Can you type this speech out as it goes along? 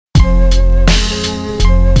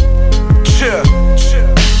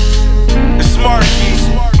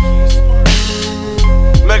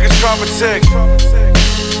tick.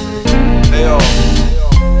 Hey yo,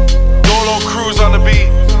 Dolo cruise on the beat.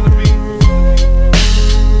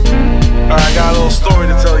 Alright, I got a little story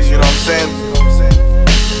to tell you, you know what I'm saying?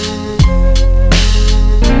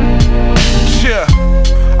 Yeah,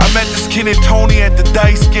 I met this kid named Tony at the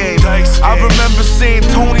dice game. I remember saying,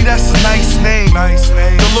 Tony, that's a nice name.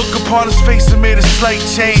 The look upon his face had made a slight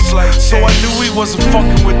change. So I knew he wasn't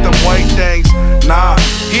fucking with them white things. Nah,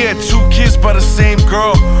 he had 2 kids by the same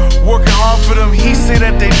girl. Working hard for them, he say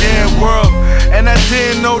that they their world. And I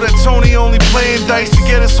didn't know that Tony only playing dice to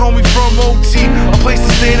get his homie from OT a place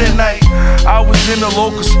to stay that night. I was in the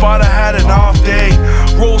local spot, I had an off day.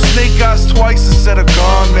 Rolled snake eyes twice instead of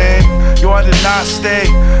gone, man. Yo, I did not stay,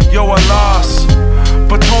 yo, I lost.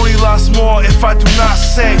 But Tony lost more if I do not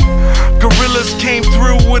say. Gorillas came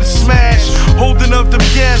through with a smash, holding up them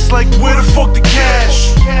gas like, where the fuck the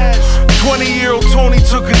cash? 20-year-old Tony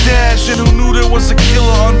took a dash, and who knew there was a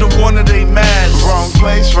killer under one of they masks? Wrong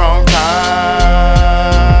place, wrong time.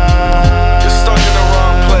 You're stuck in the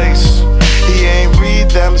wrong place. He ain't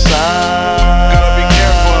read them signs. Gotta be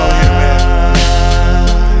careful out here, man.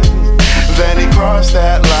 Then he crossed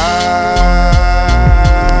that line.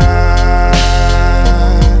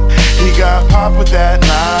 He got popped with that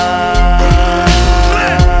knife.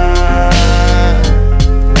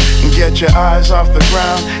 Get your eyes off the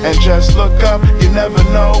ground and just look up. You never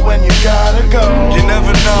know when you gotta go. You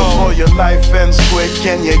never know. Before your life ends quick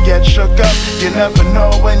and you get shook up. You never know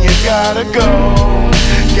when you gotta go.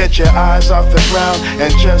 Get your eyes off the ground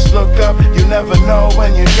and just look up. You never know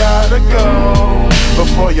when you gotta go.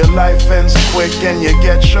 Before your life ends quick and you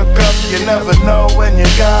get shook up. You never know when you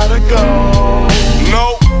gotta go.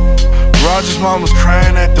 Nope. Roger's mom was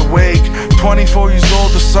crying at the wake. 24 years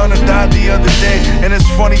old, the son had died the other day. And it's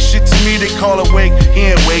funny shit to me, they call it wake. He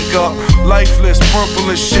ain't wake up. Lifeless, purple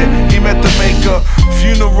as shit, he met the maker.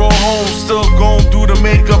 Funeral home, still gon' do the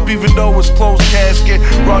makeup. Even though it's closed casket,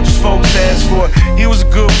 Roger's folks asked for it. He was a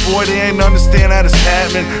good boy, they ain't understand how this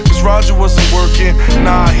happening. Cause Roger wasn't working,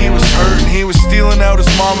 nah, he was hurting. He was stealing out his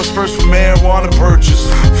mama's purse for marijuana purchase.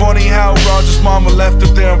 Funny how Roger's mama left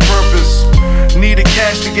up there on purpose. Needed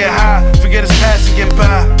cash to get high, forget his past to get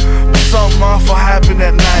by. But something awful happened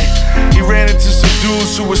that night. He ran into some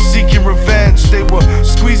dudes who were seeking revenge. They were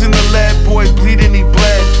squeezing the lead, boy bleeding, he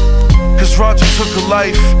bled. Cause Roger took a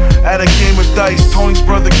life at a game of dice. Tony's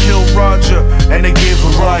brother killed Roger and they gave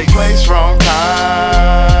him life. Wrong place, wrong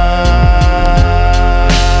time.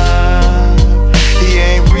 He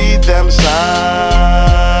ain't read them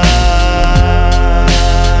signs.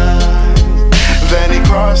 Then he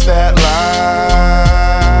crossed that line.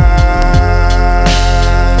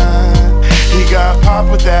 He got popped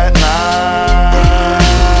with that knife.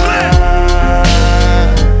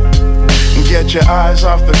 Get your eyes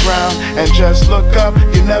off the ground and just look up.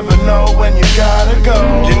 You never know when you gotta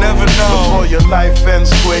go. You never know. Before your life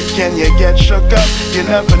ends quick and you get shook up. You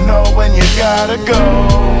never know when you gotta go.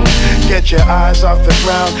 Get your eyes off the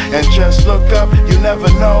ground and just look up. You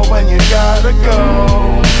never know when you gotta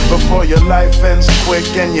go. Before your life ends quick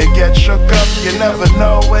and you get shook up. You never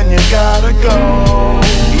know when you gotta go.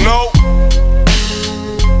 Nope.